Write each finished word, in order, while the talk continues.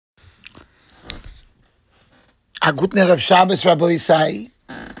A good night of Shabbos, Rabbi say.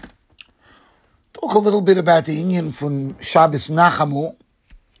 Talk a little bit about the union from Shabbos Nachamu,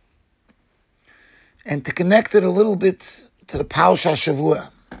 and to connect it a little bit to the Parshas Shavua,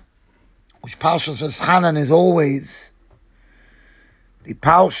 which Parshas Vaeschanan is always the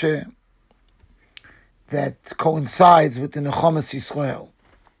Parsha that coincides with the Nachamu Yisrael.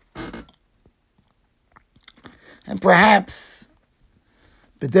 And perhaps,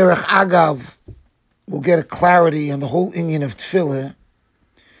 b'derech agav, we'll get a clarity on the whole union of Tefilla,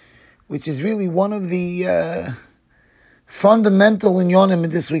 which is really one of the fundamental inyonim in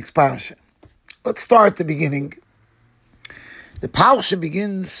this week's Parsha. Let's start at the beginning. The Parsha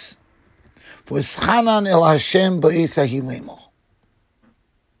begins, Vaeschanan el Hashem ba'isa hilemo.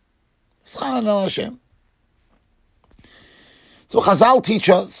 Vaeschanan el Hashem. So Chazal teach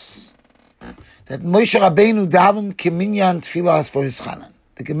us that Moshe Rabbeinu davened kiminyan tefillas for Vaeschanan,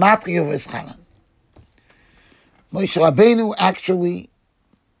 the gematria of Vaeschanan. Moshe Rabbeinu actually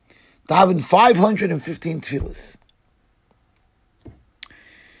davened 515 tefillas.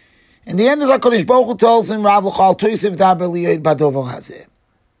 In the end, as HaKadosh Baruch Hu tells him, Rav l'chal toisiv daber liyod badover hazeh.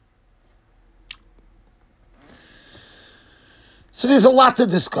 So there's a lot to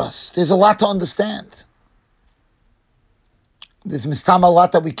discuss. There's a lot to understand. There's mistam a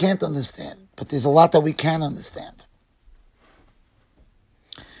lot that we can't understand, but there's a lot that we can understand.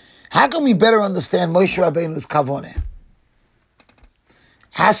 How can we better understand Moshe Rabbeinu's kavanah?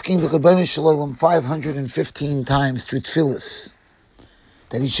 Asking the Rebbeinu Shalom 515 times through tefillas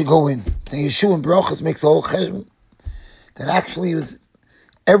that he should go in. And Yeshua and Brachas makes a whole cheshbon that actually was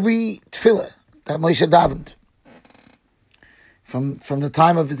every tefillah that Moshe davened from the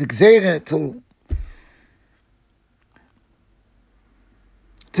time of his Gzeirah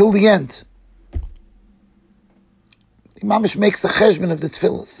till the end. The Mamish makes the cheshbon of the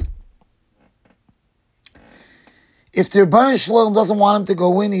tefillas. If the Rebbeinu Shalom doesn't want him to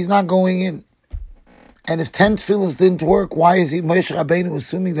go in, he's not going in. And if 10 tefillas didn't work, why is he Moshe Rabbeinu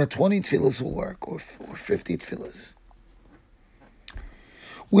assuming that 20 tefillas will work or 50 tefillas?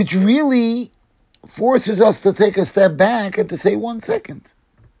 Which really forces us to take a step back and to say, 1 second.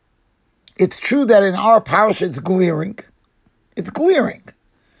 It's true that in our parasha it's glaring that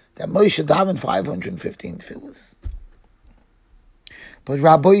Moshe davened 515 tefillas. But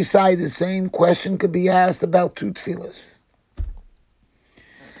Rabbi said the same question could be asked about 2 tefillas.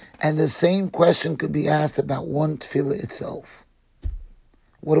 And the same question could be asked about 1 tefillah itself.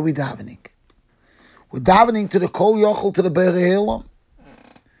 What are we davening? We're davening to the Kol Yochel, to the Borei Olam,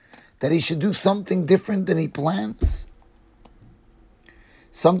 that he should do something different than he plans.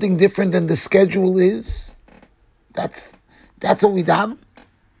 Something different than the schedule is. That's what we daven.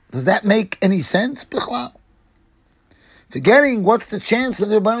 Does that make any sense, Bichlal? Forgetting what's the chance of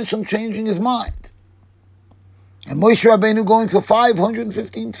the Rebbeinu Shalom changing his mind. And Moshe Rabbeinu going for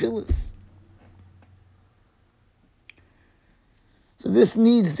 515 tefillas. So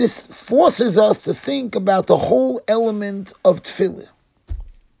this forces us to think about the whole element of tefillah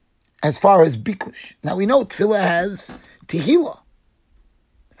as far as bikush. Now we know tefillah has tehillah.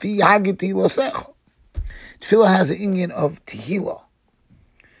 Fi hagiti losecha. Tefillah has an inyan of tehillah.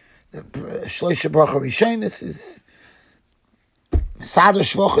 The Shloisha Bracha Rishonis is Sada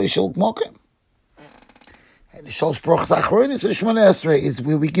Shvocha Yishol Gmokim. And the Shlosh Brachas Achronis of Shmoneh Esrei is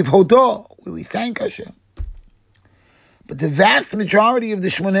where we give Hodah, where we thank Hashem. But the vast majority of the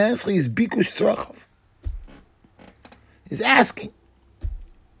Shmoneh Esrei is Bikush Tzrachav. Is asking.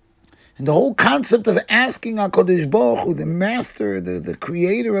 And the whole concept of asking HaKadosh Baruch Hu, the master, the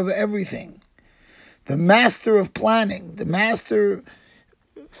creator of everything, the master of planning, the master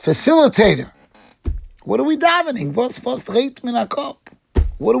facilitator. What are we davening? Was reit min hakop?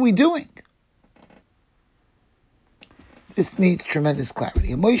 What are we doing? This needs tremendous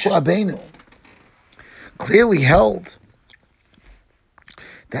clarity. And Moshe Rabbeinu clearly held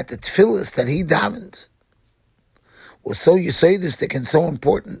that the tefillas that he davened was so yesodistic and so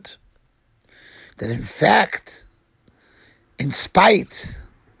important that in fact, in spite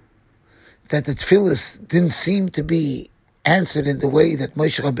that the tefillas didn't seem to be answered in the way that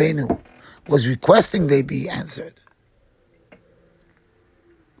Moshe Rabbeinu was requesting they be answered,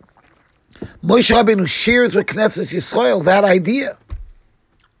 Moshe Rabbeinu shares with Knesset Yisrael that idea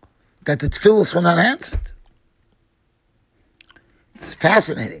that the tefillas were not answered. It's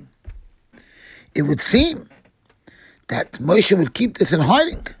fascinating. It would seem that Moshe would keep this in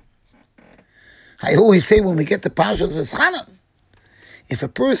hiding. I always say when we get to Parshas Vaeschanan, if a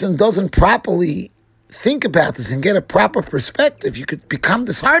person doesn't properly think about this and get a proper perspective, you could become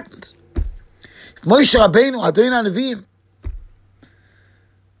disheartened. If Moshe Rabbeinu, Adonai Nevi'im,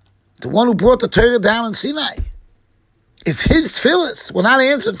 the one who brought the Torah down in Sinai, if his tefillas were not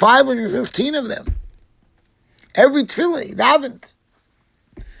answered, 515 of them, every tefillah, he davened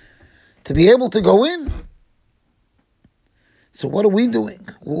to be able to go in. So what are we doing?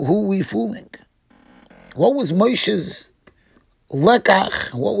 Who are we fooling? What was Moshe's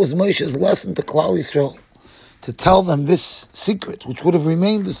lekach? What was Moshe's lesson to Klal Yisrael? To tell them this secret, which would have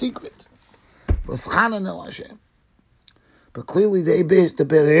remained the secret. Vaeschanan el Hashem. But clearly the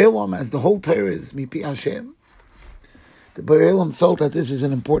Bezalel, as the whole Torah is Mipi Hashem, the Bezalel felt that this is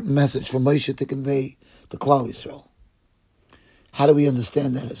an important message for Moshe to convey to Klal Yisrael. How do we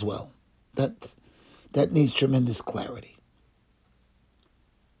understand that as well? That needs tremendous clarity.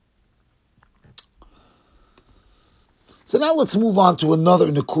 So now let's move on to another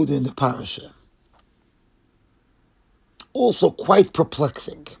Nakuda in the parasha. Also quite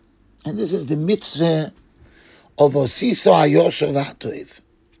perplexing. And this is the mitzvah of Osisa HaYosher VaHatoiv.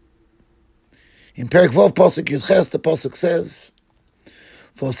 In Perek Vav Pasuk Yudches, the Pasuk says,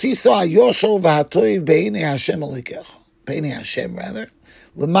 Osisa HaYosher VaHatoiv Be'inei Hashem Elokecha. Be'inei Hashem, rather.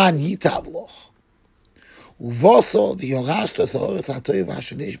 L'man yitav loch. Uvoso v'yorashto sa'oretz ha'toiv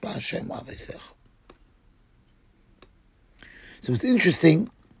asher nishba Hashem l'aveisecha. So it's interesting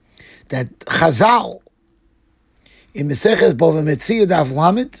that Chazal in Meseches Bava Metzia Daf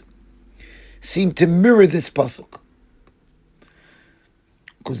Lamed seem to mirror this pasuk.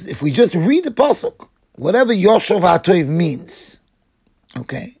 Because if we just read the pasuk, whatever Yosher VaHatoiv means,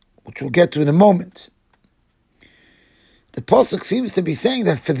 okay, which we'll get to in a moment, the pasuk seems to be saying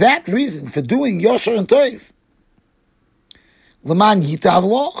that for that reason, for doing Yosher and Toiv, L'man yitav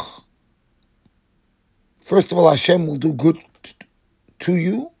loch, first of all, Hashem will do good to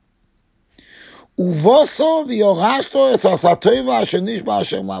you. Uvoso v'yorashto es asatoiva asher nishba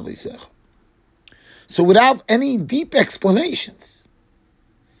Hashem l'aveisecha. So without any deep explanations,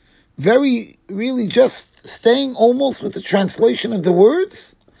 really just staying almost with the translation of the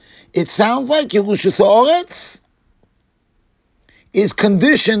words, it sounds like Yerushas Haaretz is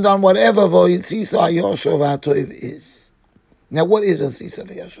conditioned on whatever Osisa HaYosher VaHatoiv is. Now what is Osisa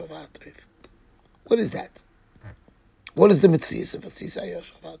HaYosher VaHatoiv? What is that? What is the mitzvah of Osisa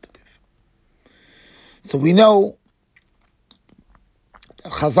HaYosher VaHatoiv? So we know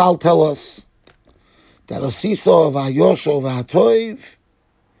that Chazal tell us that Osisa HaYosher VaHatoiv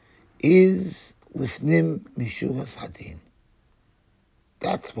is Lifnim Mishuras Hadin.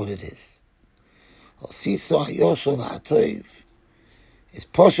 That's what it is. Osisa HaYosher VaHatoiv is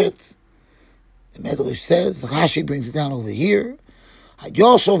Poshet. The Medrash says, Rashi brings it down over here,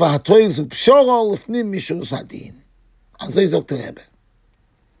 HaYosher VaHatoiv zu Pshoro Lifnim Mishuras Hadin. Azay zok the Rebbe.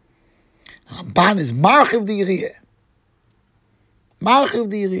 Ramban is Marchiv the Yiriyah. Marchiv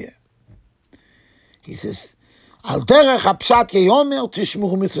the Yiriyah. He says, Al derech hapshat yeyomer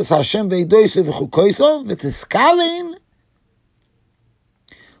tishmuchu mitzvahs Hashem veidoiso v'chukoiso v'tiskalein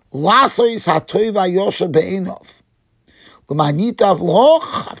lasois hatoiv HaYosher be'enov l'man yitav loch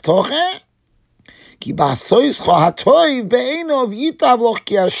havtoche ki ba'asois cho hatoiv be'enov yitav loch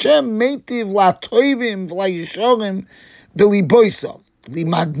ki Hashem meitiv la'toivim v'la'yishorim b'liboiso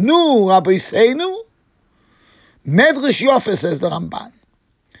limadnu rabbeinu medrash yofe, says the Ramban.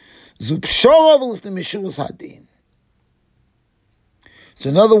 Zu pshora v'lifnim mishuras hadin. So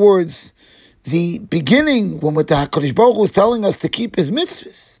in other words, the beginning, when the HaKadosh Baruch Hu is telling us to keep his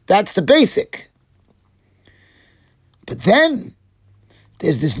mitzvahs, that's the basic. But then,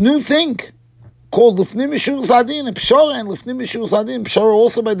 there's this new thing called Lifnim Mishuras Hadin, and Pshora and Lifnim Mishuras Hadin. Pshora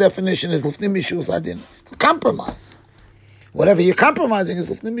also by definition is Lifnim Mishuras Hadin. It's a compromise. Whatever you're compromising is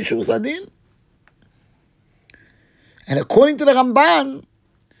Lifnim Mishuras Hadin. And according to the Ramban,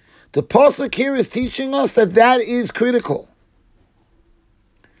 the Pasuk here is teaching us that is critical.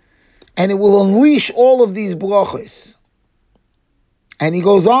 And it will unleash all of these brachos. And he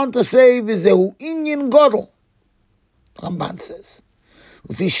goes on to say, V'zehu inyan gadol, Ramban says,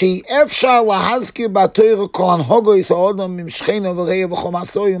 V'shei efshar lahazkir b'Torah kol hanhagos ha'adam im shchena v'reya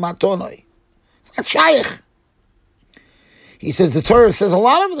v'chomasoi u'matonoi. It's not shaykh. He says the Torah says a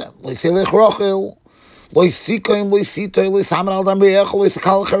lot of them. Lo yisei lech rochel, lo yisikoim, lo yisitoi, lo yisamen al dam re'echa, lo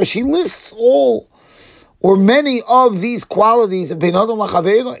yisikal l'cheresh. He lists all, or many of these qualities of ben adam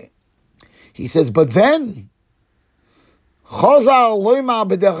l'chaveroi. He says, but then, Chazal loymar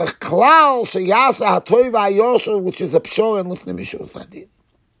b'derech klal sheyasa hatoiv HaYosher, which is a pshor and lifnim mishuras hadin.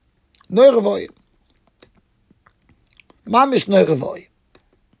 Neurevoyim. Mamish neurevoyim.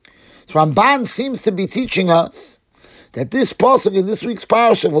 So Ramban seems to be teaching us that this pasuk in this week's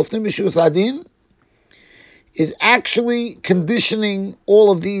parasha of lifnim mishuras hadin is actually conditioning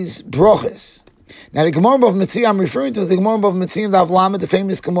all of these brachas. Now the Gemara of Metzia I'm referring to is the Gemara of Metzia in Daf Lamed, the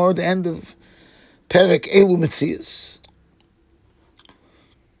famous Gemara at the end of Perek Elu Metzias,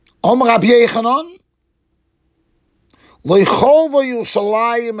 Om Rabbi Vaeschanan, Lo yicholva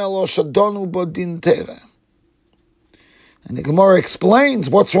Yerushalayim elo shadonu bo din Torah. And the Gemara explains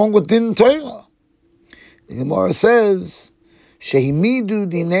what's wrong with din Torah. The Gemara says,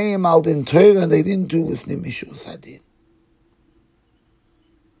 Shehimidu dineim al din Torah, and they didn't do lifnei mishus hadin.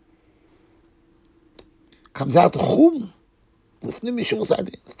 Comes out to Chum, lifnei mishus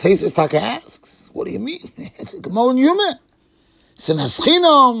hadin. Teisus Taka asks, what do you mean? It's a Gemara in Yuma. Sinas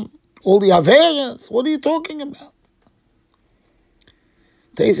chinam, all the averas. What are you talking about?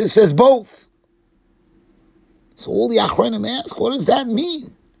 Teisus says both. So all the Achronim ask, what does that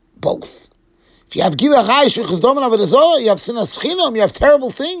mean? Both. If you have Gila Raish, you have Sinas Chinam, you have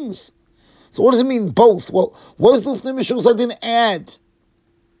terrible things. So what does it mean, both? Well, what does the Lifnei Mishus Hadin add?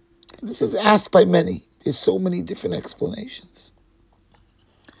 And this is asked by many. There's so many different explanations.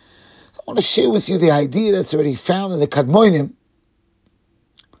 So I want to share with you the idea that's already found in the Kadmonim,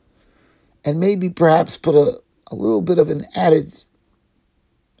 and maybe perhaps put a little bit of an added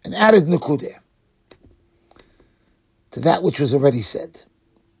nukudeh to that which was already said.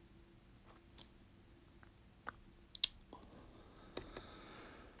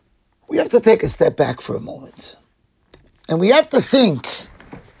 We have to take a step back for a moment. And we have to think,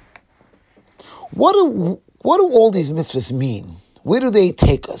 what do all these mitzvahs mean? Where do they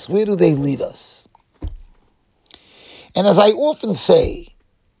take us? Where do they lead us? And as I often say,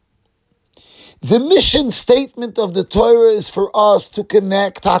 the mission statement of the Torah is for us to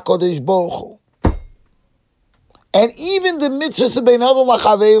connect HaKadosh Baruch Hu. And even the mitzvahs of Bein Adam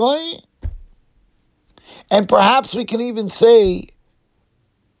L'Chaveroi, and perhaps we can even say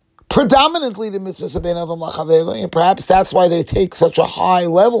predominantly the mitzvahs of Bein Adam L'Chaveroi, and perhaps that's why they take such a high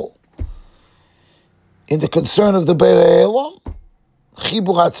level in the concern of the Berei Elam.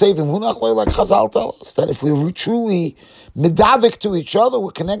 Chibur HaTzevim Hunach Lei, like Chazal tell us, that if we truly medavik to each other,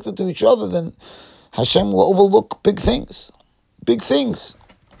 we're connected to each other, then Hashem will overlook big things. Big things.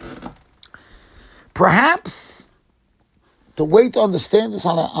 Perhaps the way to understand this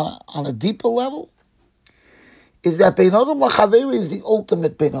on a deeper level is that Bein Adam L'Chaveroi is the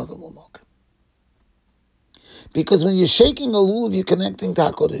ultimate Bein Adam L'Mokem. Because when you're shaking a lulav, you're connecting to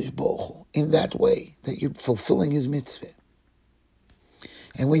HaKadosh Baruch Hu in that way, that you're fulfilling His mitzvah.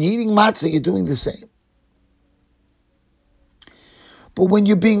 And when you're eating matzah, you're doing the same. But when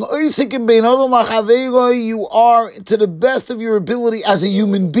you're being oisik in Bein Adam L'Chaveroi, you are, to the best of your ability as a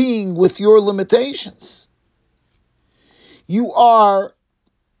human being with your limitations, you are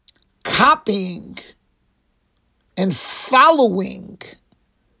copying and following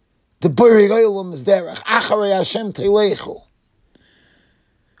the Borei Olam's derech. Acharei Hashem teilechu.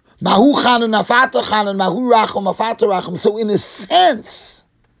 Mahu chanan afata chanan, mahu racham afata racham. So in a sense,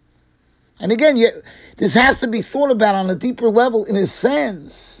 and again, this has to be thought about on a deeper level, in a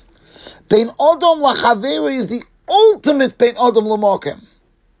sense, Bein Adam L'Chaveroi is the ultimate Bein Adam L'Mokem.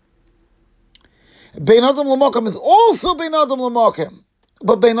 Bein Adam L'Mokem is also Bein Adam L'Mokem.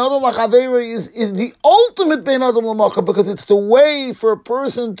 But Bein Adam L'Chaveroi is the ultimate Bein Adam L'Mokem, because it's the way for a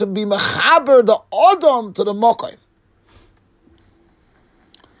person to be mechaber the Adam to the Mokem.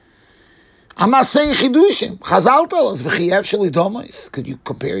 I'm not saying chidushim. Chazal tell us, v'chiyev sheli domos. Could you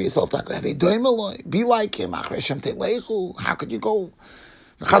compare yourself to HaKadosh? Be like him. How could you go?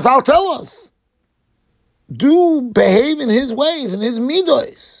 Chazal tell us, behave in his ways, in his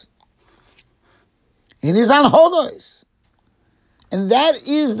midos, in his anhodos. And that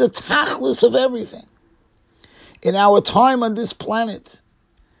is the tachlis of everything. In our time on this planet,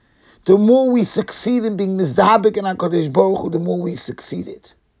 the more we succeed in being mizdabik in HaKadosh Baruch Hu, the more we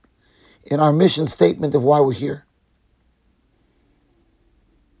succeeded in our mission statement of why we're here.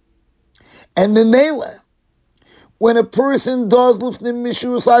 And memela, when a person does lifnei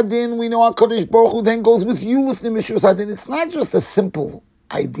mishus hadin, we know HaKadosh Baruch Hu then goes with you lifnei mishus hadin. It's not just a simple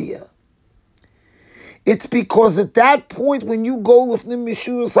idea. It's because at that point when you go lifnei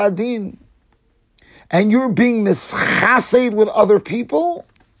mishus hadin and you're being mischased with other people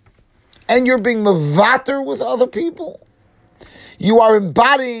and you're being mevater with other people, you are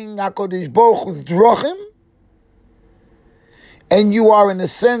embodying HaKadosh Baruch Hu's drachim, and you are, in a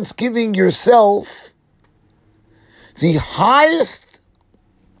sense, giving yourself the highest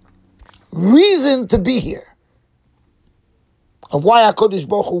reason to be here, of why HaKadosh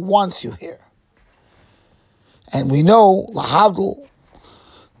Baruch Hu wants you here. And we know, lahavdil,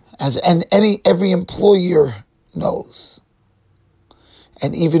 every employer knows,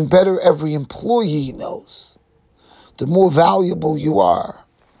 and even better, every employee knows, the more valuable you are,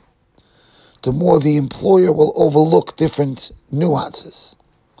 the more the employer will overlook different nuances.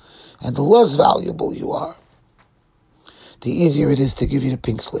 And the less valuable you are, the easier it is to give you the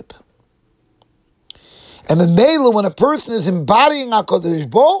pink slip. And Memela, when a person is embodying HaKadosh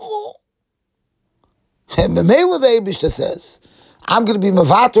Baruch Hu, and Memela the Eibishter says, I'm going to be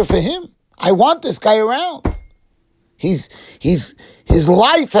Mavater for him. I want this guy around. His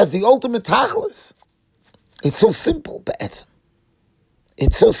life has the ultimate tachlis. It's so simple, Be'etzim.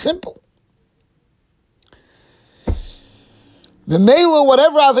 It's so simple. Memela,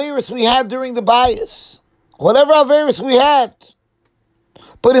 whatever Averis we had during the bias, whatever Averis we had,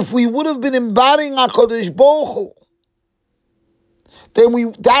 but if we would have been embodying HaKadosh Baruch Hu, then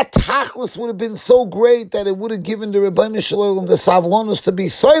that tachlis would have been so great that it would have given the Rebbeinu Shalom the savlonus to be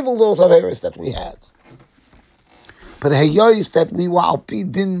soivel those averis that we had. But heyois that we were al pi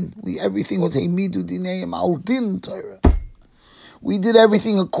din, everything was hemidu dineim al din Torah. We did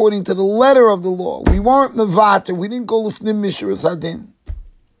everything according to the letter of the law. We weren't mevater. We didn't go lifnim mishras hadin.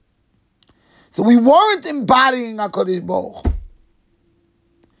 So we weren't embodying HaKadosh Baruch Hu.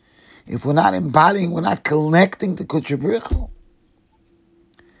 If we're not embodying, we're not connecting to Kodesh Baruch Hu,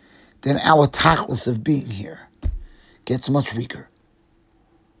 then our tachlis of being here gets much weaker.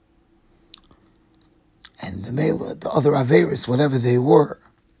 And the other Averis, whatever they were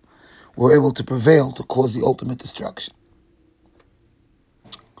able to prevail to cause the ultimate destruction.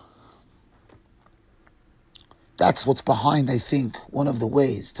 That's what's behind, I think, one of the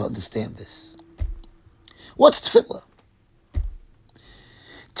ways to understand this. What's Tefilla?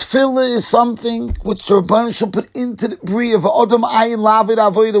 Tefilla is something which the Rabbi shall put into the bria of Adam Ayin Lavid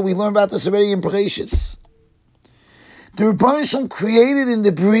Avodah. We learned about this already in Parshas. The Rabbi shall created in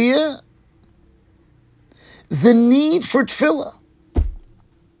the bria the need for Tefilla.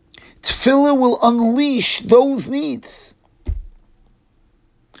 Tefilla will unleash those needs.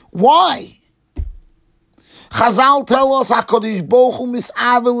 Why? Chazal tell us HaKadosh Baruch Hu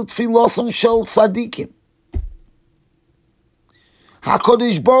mis'avel tefilloson shel tzadikim.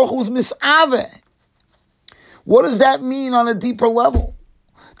 HaKadosh Baruch Hu's mis'ave. What does that mean on a deeper level?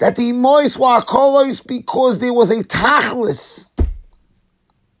 That the imois were akolos because there was a tachlis.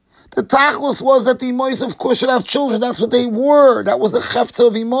 The tachlis was that the imois, of course, should have children. That's what they were. That was the chefta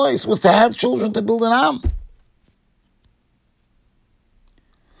of imois, was to have children to build an am.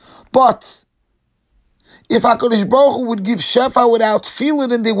 But if HaKadosh Baruch Hu would give shefa without feeling,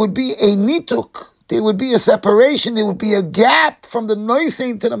 then there would be a nituk. There would be a separation. There would be a gap from the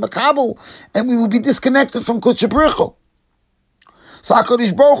noisein to the makabel, and we would be disconnected from Kodesh Baruch Hu. So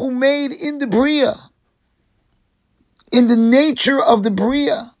HaKadosh Baruch Hu made in the bria, in the nature of the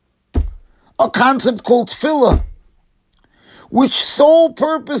bria, a concept called Tefilla, which sole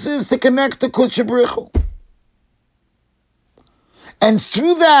purpose is to connect to Kodesh Baruch Hu. And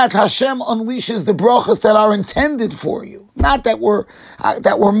through that, Hashem unleashes the brachas that are intended for you, not that were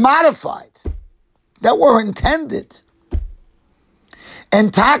modified, that were intended.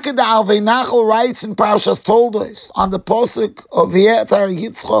 And Taked Alveinachel writes in Parshas Toldos on the posuk of V'yetar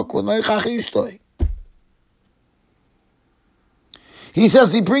Yitzchok l'noichach ishtoi. He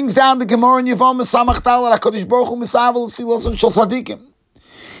says, he brings down the Gemara in Yevom Samach Tal HaKadosh Baruch Hu misavel tfiloson shel tzadikim.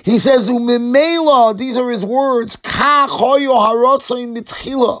 He says, Umemela, these are his words, Kach hoyo harotzoin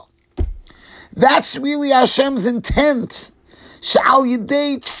mitchila. That's really Hashem's intent. Sha'al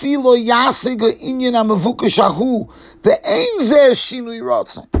yidei tfilo yasig inyan ha'mevukash hahu, ve'ein zeh shinui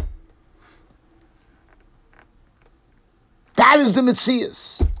rotzon. That is the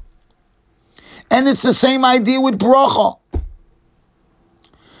Metzias. And it's the same idea with bracha.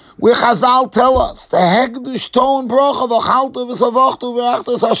 Where Chazal tell us, the hekdush ton bracha v'chalta v'savachtu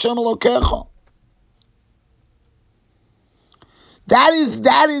v'achtas Hashem Elokecha. That is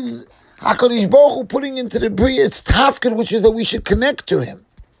HaKadosh Baruch Hu putting into the bria its tafkid, which is that we should connect to Him.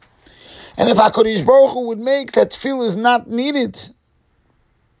 And if HaKadosh Baruch Hu would make that tefillah is not needed,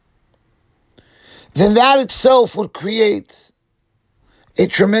 then that itself would create a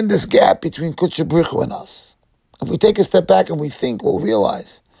tremendous gap between Kodesh Baruch Hu and us. If we take a step back and we think, we'll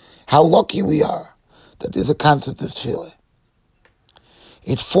realize how lucky we are that there's a concept of tefillah.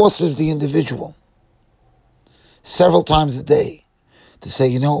 It forces the individual several times a day to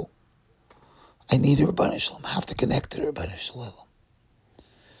say, I need a Rebbeinu Shalom. I have to connect to the Rebbeinu Shalom.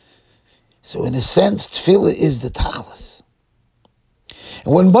 So in a sense, tefillah is the tachlis.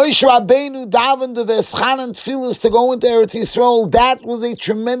 And when Moshe Rabbeinu davened the Vaeschanan tefillas to go into Eretz Yisrael, that was a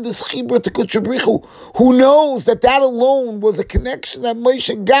tremendous chibur to Kodesh Baruch Hu. Who knows that alone was a connection that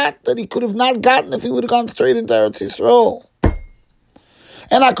Moshe got that he could have not gotten if he would have gone straight into Eretz Yisrael.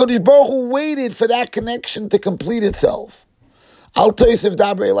 And HaKadosh Baruch Hu waited for that connection to complete itself. Al Tosev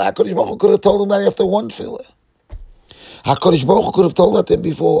Dabrei, HaKadosh Baruch Hu could have told him that after one tefillah. HaKadosh Baruch Hu could have told that them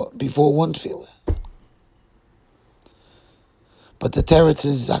before one tefillah. But the teretz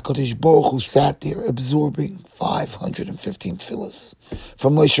is HaKadosh Baruch Hu sat there absorbing 515 tefillas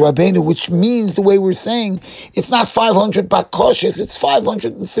from Moshe Rabbeinu, which means, the way we're saying, it's not 500 bakoshes, it's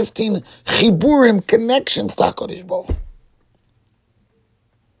 515 chiburim, connections to HaKadosh Baruch Hu,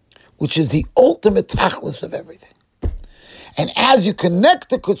 which is the ultimate tachlis of everything. And as you connect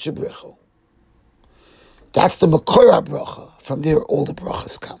to Kodesh Baruch Hu, that's the Makor HaBracha. From there, all the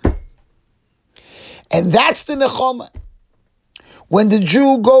brachas come. And that's the Nachamu. When the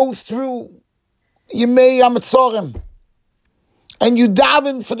Jew goes through Yemei HaMetzorim, and you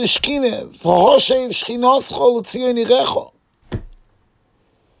daven for the Shekhinah, for Hoshev Shechinaschol L'Tzion Irecho,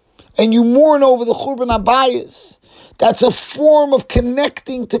 and you mourn over the Churban Abayis, that's a form of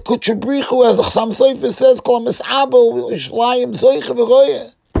connecting to Kodesh Baruch Hu, as the Chassam Sofer says, Kol Mis'abo Yishlayim Zoiche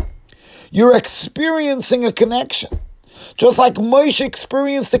V'Royeh. You're experiencing a connection. Just like Moshe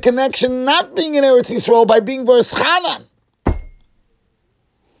experienced a connection not being in Eretz Yisrael by being Vaeschanan.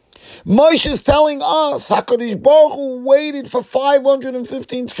 Moshe is telling us, HaKadosh Baruch Hu waited for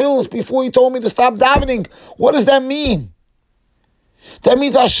 515 tefillas before he told me to stop davening. What does that mean? That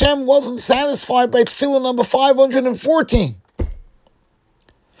means Hashem wasn't satisfied by tefillah number 514.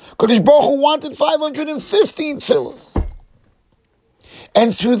 HaKadosh Baruch Hu wanted 515 tefillas.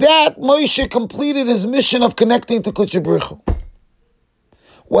 And through that, Moshe completed his mission of connecting to Kodesh Baruch Hu.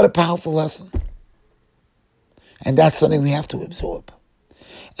 What a powerful lesson. And that's something we have to absorb.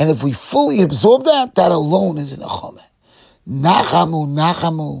 And if we fully absorb that, that alone is an Nachamu. Nachamu,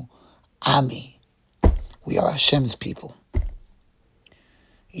 Nachamu, Ami. We are Hashem's people.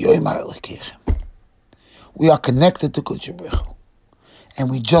 Yoimar Lekechem. We are connected to Kodesh Baruch Hu.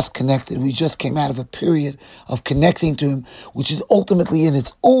 And we just connected. We just came out of a period of connecting to Him, which is ultimately in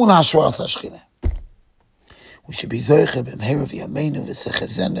its own Hashras HaShechinah. We should be Zoiche b'mheira v'yameinu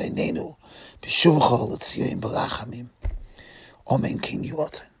v'sechazenu einenu b'shuvcha l'tzion b'rachamim. Amen. King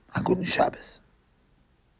Yotzin. A good Shabbos.